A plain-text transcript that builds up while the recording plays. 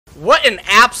What an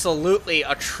absolutely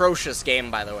atrocious game,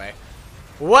 by the way.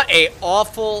 What a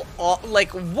awful,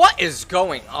 like, what is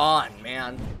going on,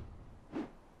 man?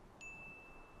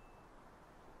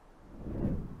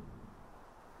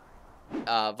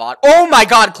 Oh my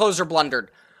god, closer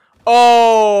blundered.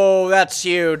 Oh, that's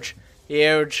huge.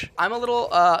 Huge. I'm a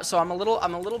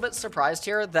little bit surprised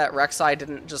here that Rek'Sai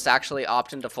didn't just actually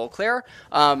opt into full clear.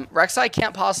 Rek'Sai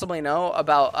can't possibly know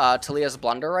about Talia's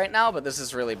blunder right now, but this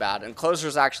is really bad. And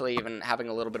Closer's actually even having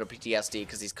a little bit of PTSD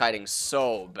because he's kiting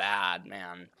so bad,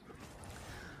 man.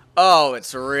 Oh,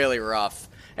 it's really rough.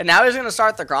 And now he's going to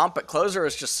start the Gromp, but Closer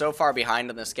is just so far behind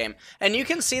in this game. And you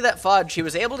can see that Fudge, he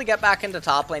was able to get back into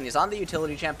top lane. He's on the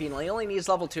utility champion. He only needs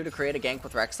level 2 to create a gank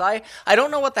with Rek'Sai. I don't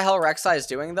know what the hell Rek'Sai is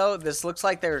doing, though. This looks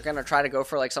like they're going to try to go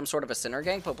for like some sort of a Sinner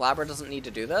gank, but Blabber doesn't need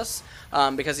to do this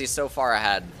because he's so far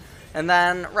ahead. And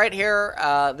then right here,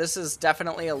 this is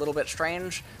definitely a little bit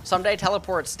strange. Someday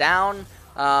teleports down.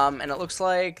 And it looks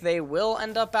like they will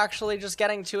end up actually just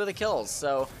getting 2 of the kills.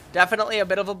 So definitely a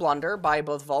bit of a blunder by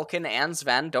both Vulcan and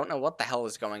Sven. Don't know what the hell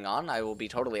is going on. I will be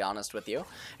totally honest with you.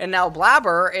 And now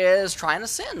Blabber is trying to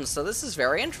sin. So this is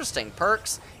very interesting.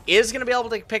 Perks is going to be able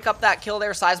to pick up that kill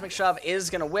there. Seismic Shove is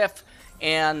going to whiff.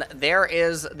 And there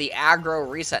is the aggro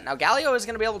reset. Now, Galio is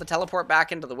going to be able to teleport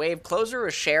back into the wave. Closer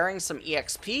is sharing some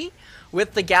EXP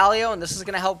with the Galio, and this is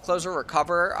going to help Closer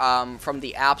recover from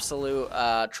the absolute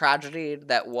tragedy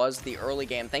that was the early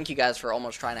game. Thank you guys for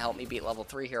almost trying to help me beat level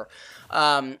 3 here.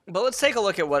 But let's take a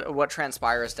look at what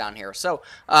transpires down here. So,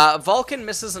 Vulcan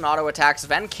misses an auto attack.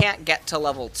 Sven can't get to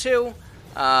level 2.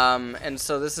 And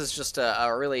so this is just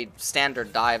a really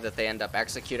standard dive that they end up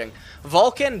executing.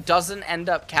 Vulcan doesn't end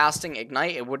up casting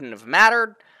Ignite. It wouldn't have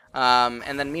mattered.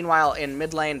 And then meanwhile, in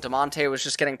mid lane, Damonte was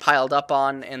just getting piled up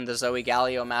on in the Zoe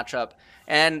Galio matchup.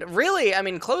 And really, I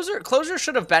mean, Closer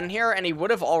should have been here, and he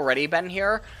would have already been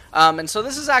here. And so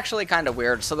this is actually kind of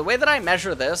weird. So the way that I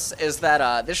measure this is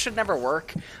that this should never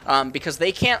work because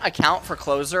they can't account for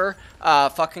Closer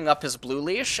fucking up his blue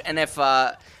leash. And if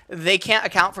they can't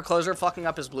account for Closer fucking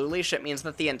up his blue leash, it means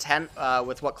that the intent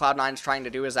with what Cloud9 is trying to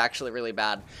do is actually really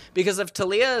bad. Because if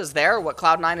Talia is there, what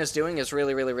Cloud9 is doing is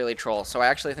really, really, really troll. So I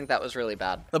actually think that was really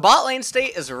bad. The bot lane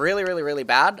state is really, really, really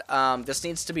bad. This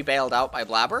needs to be bailed out by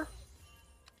Blabber.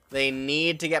 They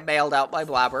need to get bailed out by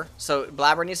Blabber. So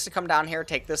Blabber needs to come down here,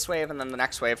 take this wave, and then the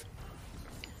next wave.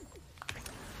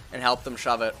 And help them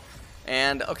shove it.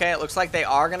 And, okay, it looks like they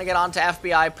are going to get onto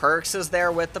FBI. Perks is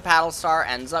there with the Paddle Star,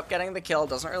 ends up getting the kill.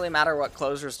 Doesn't really matter what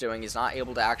Closer's doing. He's not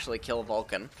able to actually kill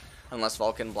Vulcan, unless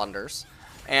Vulcan blunders.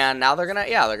 And now they're going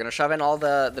to, yeah, they're going to shove in all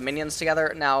the minions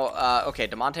together. Now, okay,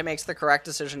 Damonte makes the correct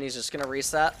decision. He's just going to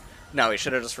reset. No, he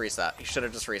should have just reset. He should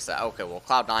have just reset. Okay, well,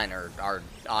 Cloud9 are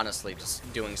honestly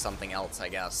just doing something else, I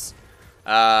guess.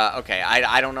 Okay,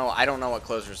 I don't know. I don't know what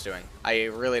Closer's doing. I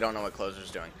really don't know what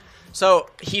Closer's doing. So,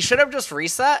 he should have just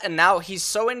reset, and now he's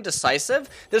so indecisive.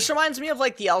 This reminds me of,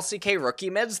 like, the LCK rookie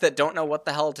mids that don't know what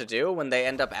the hell to do when they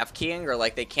end up F-keying, or,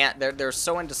 like, they can't, they're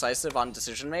so indecisive on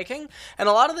decision-making. And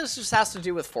a lot of this just has to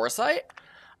do with foresight.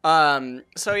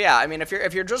 So, yeah, I mean, if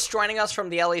you're just joining us from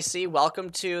the LEC, welcome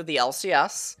to the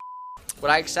LCS. Would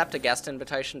I accept a guest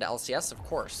invitation to LCS? Of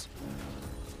course.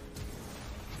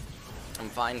 I'm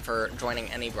fine for joining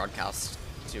any broadcast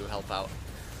to help out.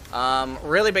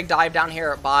 Really big dive down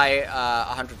here by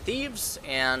 100 Thieves,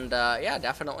 and yeah,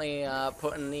 definitely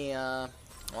putting the,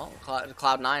 well,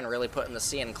 Cloud9 really putting the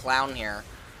C in clown here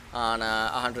on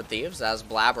 100 Thieves, as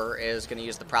Blabber is going to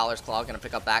use the Prowler's Claw, going to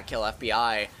pick up that kill.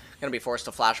 FBI going to be forced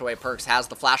to flash away. Perks has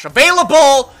the flash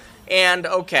available, and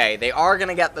okay, they are going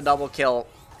to get the double kill.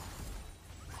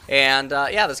 And,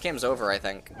 yeah, this game's over, I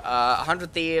think.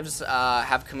 100 Thieves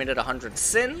have committed 100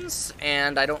 sins,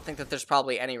 and I don't think that there's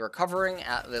probably any recovering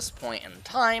at this point in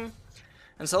time.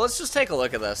 And so let's just take a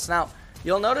look at this. Now,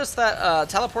 you'll notice that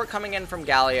teleport coming in from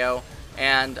Galio,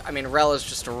 and, I mean, Rel is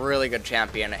just a really good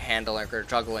champion at handling or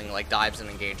juggling, like, dives and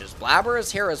engages. Blabber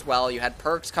is here as well. You had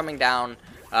Perks coming down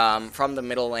from the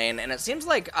middle lane, and it seems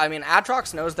like, I mean,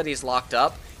 Atrox knows that he's locked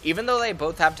up. Even though they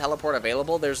both have teleport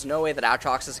available, there's no way that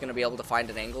Atrox is going to be able to find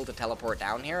an angle to teleport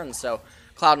down here, and so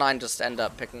Cloud9 just end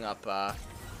up picking up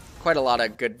quite a lot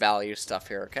of good value stuff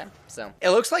here, okay? So,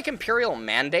 it looks like Imperial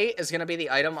Mandate is going to be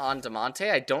the item on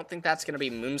Damonte. I don't think that's going to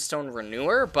be Moonstone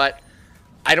Renewer, but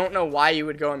I don't know why you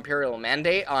would go Imperial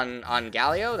Mandate on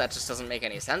Galio. That just doesn't make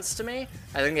any sense to me.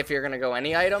 I think if you're going to go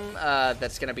any item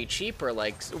that's going to be cheap or,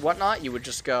 like, whatnot, you would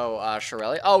just go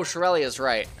Shirelli. Oh, Shirelli is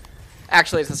right.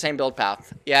 Actually, it's the same build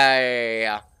path.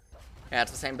 Yeah,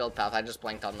 it's the same build path. I just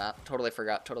blanked on that. Totally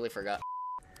forgot.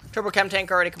 Turbo Chem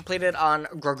Tank already completed on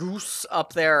Gragoose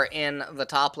up there in the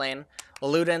top lane.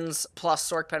 Ludens plus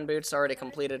Sorkpen Boots already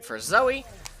completed for Zoe.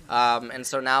 And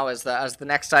so now as the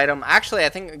next item, actually I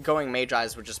think going Mage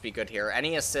Eyes would just be good here.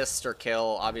 Any assist or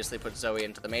kill obviously puts Zoe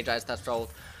into the Mage Eyes threshold.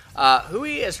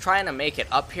 Hui is trying to make it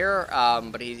up here,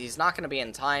 but he's not going to be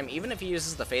in time, even if he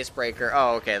uses the Face Breaker.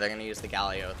 Oh, okay, they're going to use the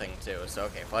Galio thing too. So,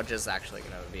 okay, Fudge is actually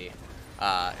going to be,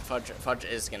 Fudge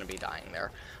is going to be dying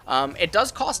there. It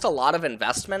does cost a lot of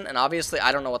investment, and obviously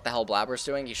I don't know what the hell Blabber's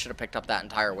doing. He should have picked up that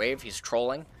entire wave. He's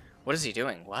trolling. What is he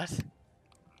doing? What?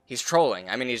 He's trolling.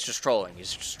 I mean, he's just trolling.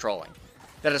 He's just trolling.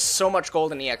 That is so much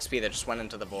golden EXP that just went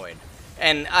into the void.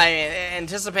 And I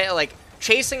anticipate, like,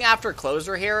 chasing after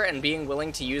closer here and being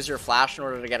willing to use your flash in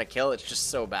order to get a kill, it's just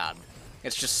so bad.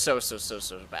 It's just so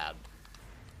bad.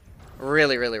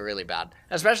 Really, really, really bad.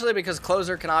 Especially because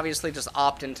closer can obviously just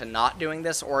opt into not doing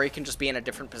this, or he can just be in a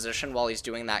different position while he's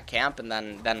doing that camp, and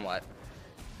then what?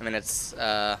 I mean, it's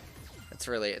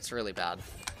really bad.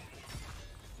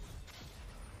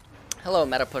 Hello,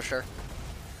 Meta Pusher.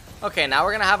 Okay, now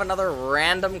we're gonna have another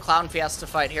random Clown Fiesta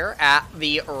fight here at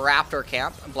the Raptor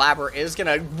camp. Blabber is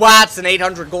gonna... Wow, it's an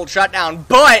 800 gold shutdown,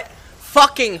 but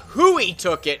fucking Hui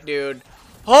took it, dude.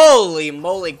 Holy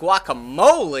moly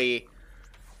guacamole.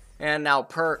 And now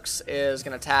Perks is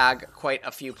gonna tag quite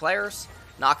a few players.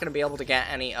 Not gonna be able to get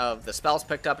any of the spells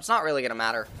picked up. It's not really gonna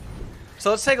matter. So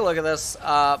let's take a look at this.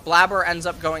 Blabber ends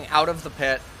up going out of the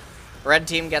pit. Red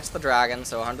team gets the dragon,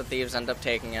 so 100 Thieves end up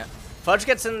taking it. Fudge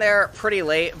gets in there pretty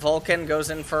late. Vulcan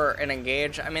goes in for an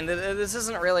engage. I mean, this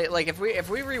isn't really, like, if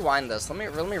we rewind this, let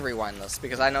me rewind this,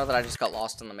 because I know that I just got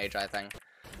lost in the Magi thing.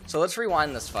 So let's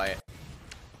rewind this fight.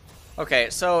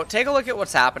 Okay, so take a look at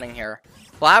what's happening here.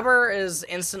 Blabber is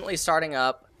instantly starting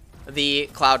up the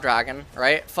Cloud Dragon,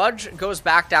 right? Fudge goes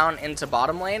back down into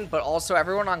bottom lane, but also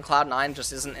everyone on Cloud 9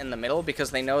 just isn't in the middle, because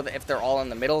they know that if they're all in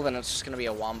the middle, then it's just going to be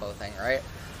a wombo thing, right?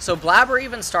 So Blabber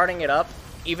even starting it up,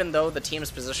 even though the team's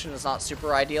position is not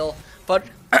super ideal. But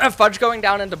Fudge going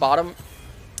down into bottom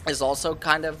is also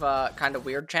kind of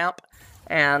weird, champ.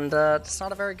 And it's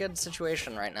not a very good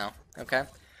situation right now, okay?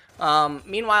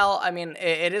 Meanwhile, I mean,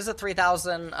 it is a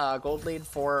 3,000 gold lead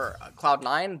for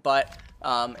Cloud9, but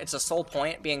it's a sole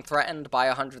point being threatened by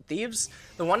 100 Thieves.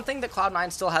 The one thing that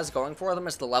Cloud9 still has going for them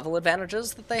is the level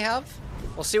advantages that they have.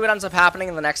 We'll see what ends up happening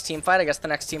in the next team fight. I guess the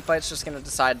next team fight's just going to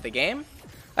decide the game.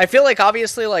 I feel like,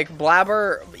 obviously, like,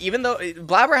 Blabber, even though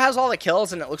Blabber has all the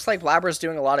kills, and it looks like Blabber's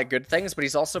doing a lot of good things, but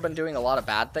he's also been doing a lot of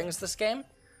bad things this game.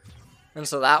 And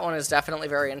so that one is definitely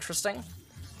very interesting.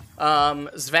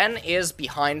 Sven is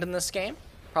behind in this game.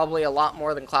 Probably a lot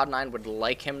more than Cloud9 would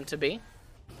like him to be.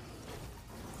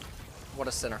 What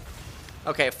a sinner.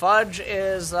 Okay, Fudge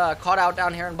is caught out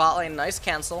down here in bot lane. Nice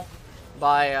cancel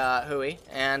by Hui.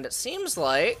 And it seems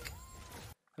like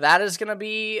that is going to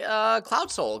be Cloud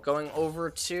Soul going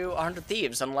over to 100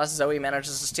 Thieves, unless Zoe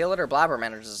manages to steal it or Blabber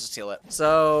manages to steal it.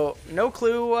 So, no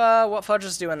clue what Fudge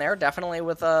is doing there. Definitely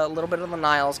with a little bit of the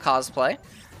Niles cosplay.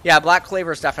 Yeah, Black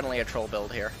Cleaver is definitely a troll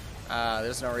build here.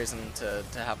 There's no reason to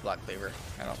have Black Cleaver,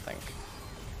 I don't think.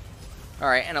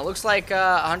 Alright, and it looks like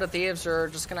 100 Thieves are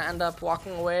just going to end up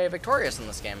walking away victorious in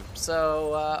this game.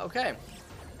 So, okay.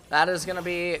 That is going to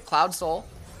be Cloud Soul.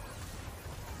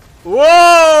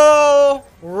 Whoa!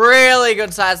 Really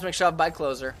good seismic shove by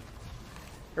Closer.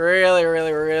 Really,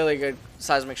 really, really good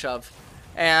seismic shove.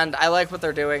 And I like what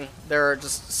they're doing. They're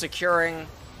just securing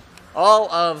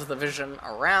all of the vision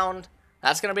around.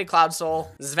 That's going to be Cloud Soul.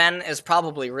 Sven is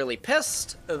probably really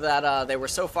pissed that they were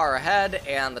so far ahead,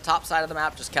 and the top side of the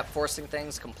map just kept forcing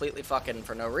things completely fucking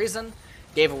for no reason.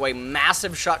 Gave away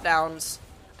massive shutdowns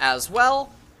as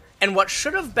well. And what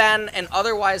should have been an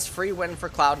otherwise free win for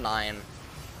Cloud9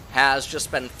 has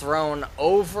just been thrown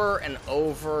over and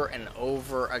over and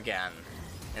over again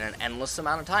in an endless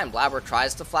amount of time. Blabber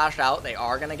tries to flash out. They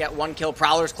are going to get one kill.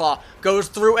 Prowler's Claw goes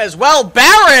through as well.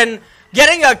 Baron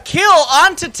getting a kill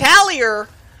onto Tallier.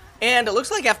 And it looks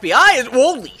like FBI is...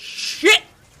 Holy shit!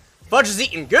 Fudge is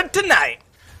eating good tonight.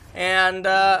 And,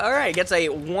 alright, gets a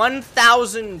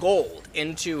 1,000 gold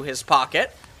into his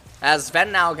pocket. As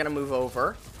Sven now going to move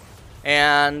over.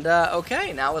 And,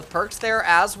 okay, now with Perks there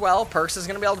as well, Perks is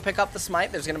going to be able to pick up the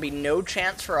smite. There's going to be no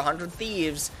chance for 100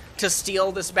 Thieves to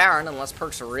steal this Baron unless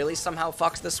Perks really somehow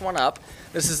fucks this one up.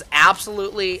 This is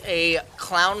absolutely a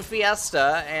clown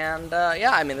fiesta, and,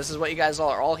 yeah, I mean, this is what you guys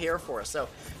are all here for. So,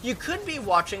 you could be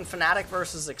watching Fnatic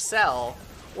versus Excel,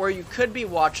 or you could be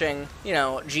watching, you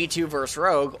know, G2 versus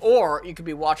Rogue, or you could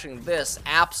be watching this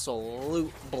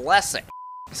absolute blessing.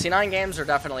 C9 games are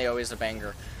definitely always a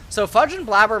banger. So Fudge and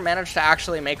Blabber managed to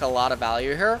actually make a lot of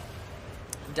value here.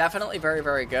 Definitely very,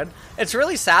 very good. It's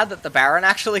really sad that the Baron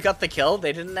actually got the kill.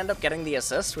 They didn't end up getting the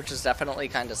assist, which is definitely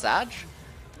kind of sad.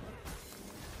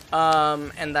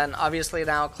 And then obviously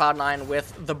now Cloud9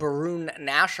 with the Baroon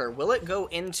Nasher. Will it go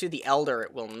into the Elder?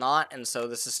 It will not, and so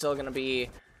this is still going to be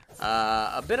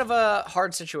a bit of a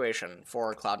hard situation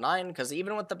for Cloud9, because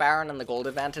even with the Baron and the gold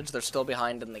advantage, they're still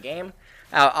behind in the game.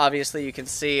 Obviously, you can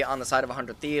see on the side of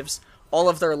 100 Thieves, all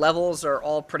of their levels are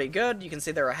all pretty good. You can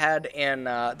see they're ahead in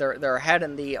they're ahead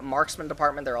in the marksman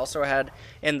department. They're also ahead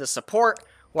in the support.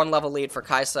 1 level lead for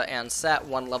Kai'Sa and Set,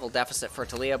 1 level deficit for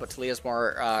Taliyah, but Taliyah's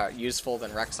more useful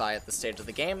than Rek'Sai at this stage of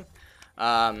the game.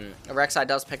 Rek'Sai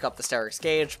does pick up the Steric's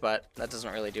Gauge, but that doesn't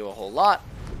really do a whole lot.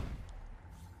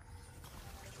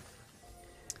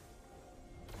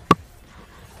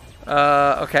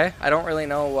 Okay, I don't really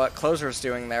know what Closer's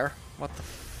doing there. What the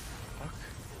fuck?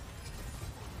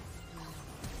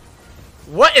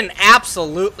 What an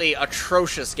absolutely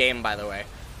atrocious game, by the way.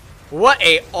 What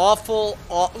a awful,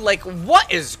 like,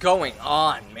 what is going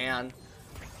on, man?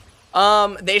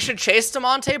 They should chase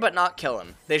Damonte, but not kill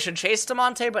him. They should chase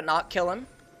Damonte, but not kill him.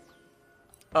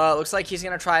 Looks like he's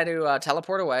gonna try to,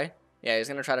 teleport away. Yeah, he's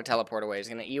gonna try to teleport away. He's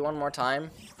gonna E one more time.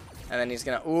 And then he's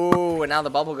gonna, ooh, and now the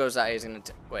bubble goes out. He's gonna,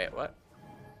 wait, what?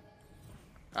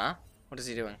 Huh? What is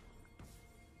he doing?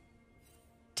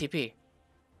 TP.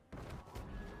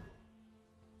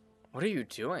 What are you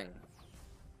doing?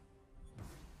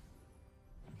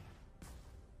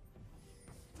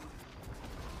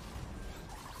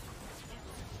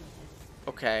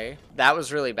 Okay, that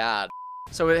was really bad.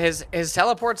 So his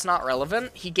teleport's not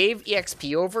relevant. He gave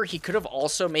EXP over. He could have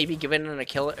also maybe given a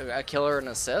killer an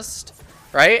assist,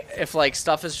 right? If like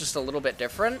stuff is just a little bit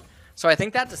different. So I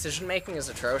think that decision making is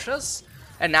atrocious.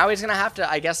 And now he's gonna have to,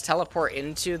 I guess, teleport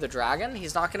into the dragon.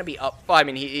 He's not gonna be up. Well, I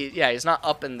mean, he's not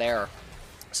up in there.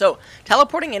 So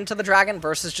teleporting into the dragon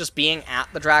versus just being at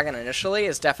the dragon initially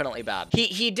is definitely bad.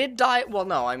 He did die. Well,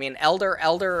 no, I mean, Elder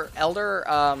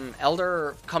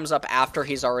comes up after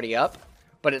he's already up,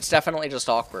 but it's definitely just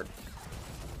awkward.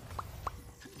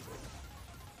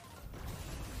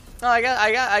 No,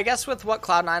 I guess with what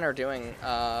Cloud9 are doing,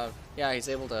 yeah, he's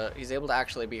able to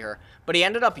actually be her. But he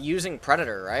ended up using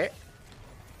Predator, right?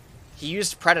 He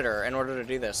used Predator in order to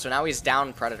do this, so now he's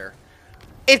down Predator.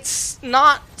 It's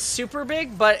not super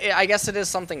big, but I guess it is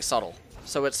something subtle.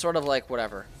 So it's sort of like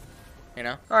whatever, you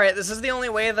know? Alright, this is the only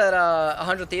way that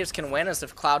 100 Thieves can win, is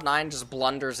if Cloud9 just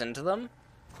blunders into them.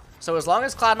 So as long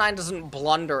as Cloud9 doesn't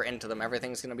blunder into them,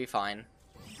 everything's going to be fine.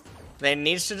 There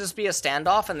needs to just be a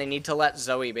standoff, and they need to let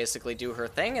Zoe basically do her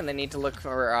thing, and they need to look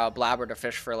for Blabber to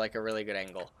fish for like a really good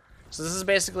angle. So this is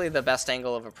basically the best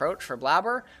angle of approach for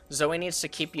Blabber. Zoe needs to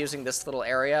keep using this little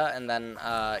area and then,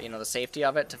 you know, the safety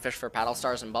of it to fish for paddle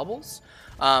stars and bubbles.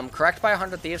 Correct by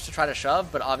 100 Thieves to try to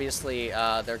shove, but obviously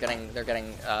they're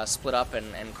getting split up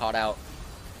and caught out.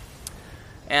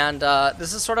 And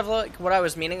this is sort of like what I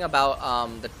was meaning about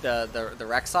the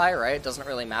Rek'Sai, right? It doesn't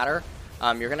really matter.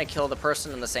 You're going to kill the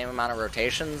person in the same amount of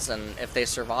rotations, and if they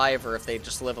survive or if they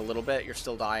just live a little bit, you're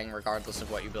still dying regardless of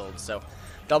what you build. So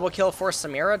double kill for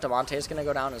Samira. Damonte is going to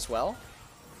go down as well.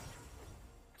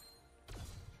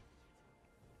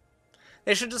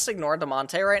 They should just ignore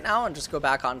Damonte right now and just go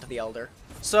back onto the Elder.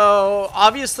 So,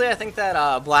 obviously, I think that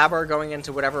Blabber going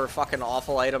into whatever fucking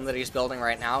awful item that he's building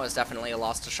right now is definitely a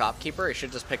loss to Shopkeeper. He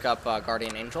should just pick up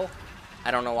Guardian Angel. I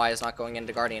don't know why he's not going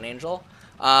into Guardian Angel.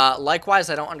 Likewise,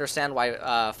 I don't understand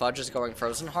why Fudge is going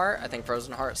Frozen Heart. I think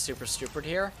Frozen Heart is super stupid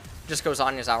here. Just goes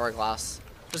Anya's Hourglass.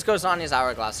 Just goes Anya's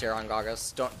Hourglass here on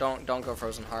Gaugus. Don't go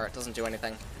Frozen Heart. It doesn't do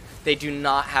anything. They do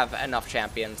not have enough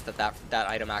champions that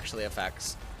item actually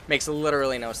affects. Makes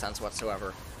literally no sense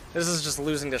whatsoever. This is just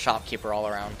losing to Shopkeeper all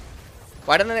around.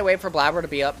 Why didn't they wait for Blabber to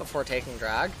be up before taking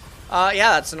drag?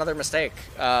 Yeah, that's another mistake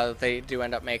they do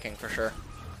end up making for sure.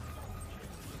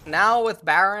 Now with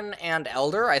Baron and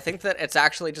Elder, I think that it's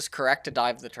actually just correct to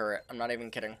dive the turret. I'm not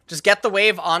even kidding. Just get the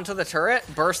wave onto the turret,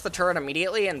 burst the turret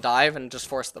immediately, and dive and just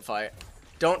force the fight.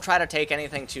 Don't try to take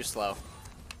anything too slow.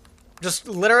 Just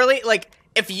literally, like,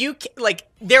 if you, like,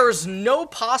 there's no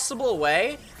possible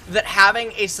way that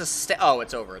having a sustain... Oh,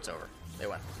 it's over, it's over. They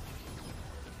win.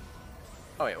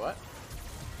 Oh, wait, what?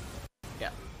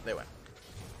 Yeah, they win.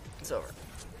 It's over.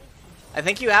 I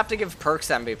think you have to give Perks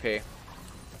MVP.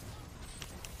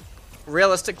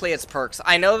 Realistically, it's Perks.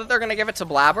 I know that they're going to give it to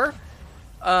Blabber.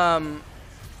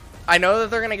 I know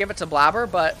that they're going to give it to Blabber,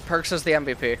 but Perks is the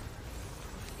MVP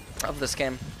of this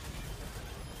game.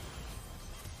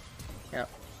 Yeah.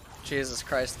 Jesus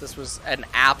Christ, this was an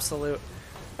absolute...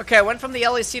 Okay, I went from the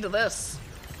LEC to this.